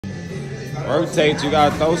Rotate, you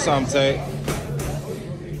gotta throw something, Tate.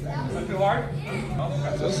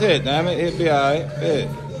 Just hit, damn it. Hit be alright. Hit.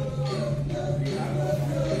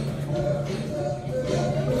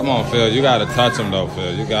 Come on, Phil. You gotta touch him though,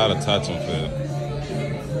 Phil. You gotta touch him, Phil.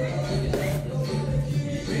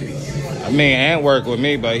 I mean, ain't work with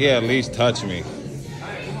me, but he at least touch me.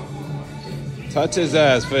 Touch his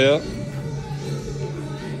ass, Phil.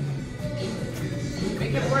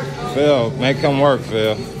 Phil, make him work,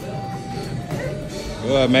 Phil.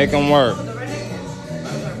 Good, make him work.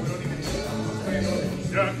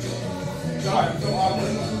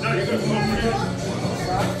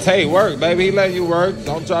 Tate, work, baby. He let you work.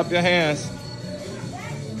 Don't drop your hands.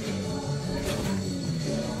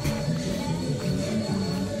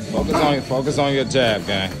 Focus on your jab,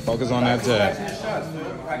 gang. Focus on that jab.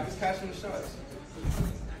 Practice catching the shots.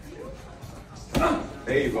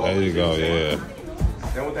 There you go. There you go, yeah.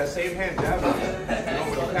 Then with that same hand, jab.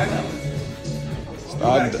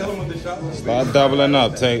 Start doubling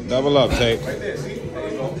up, Tate. Double up, Tate. Right there, see? There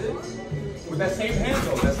you go. With that same hand,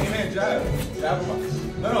 though. That same hand, jab. Jab.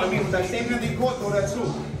 No, I mean, with that same hand that you caught, throw that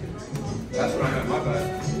too. That's what I meant, my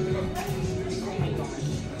bad.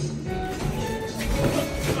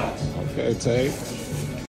 Okay, Tate.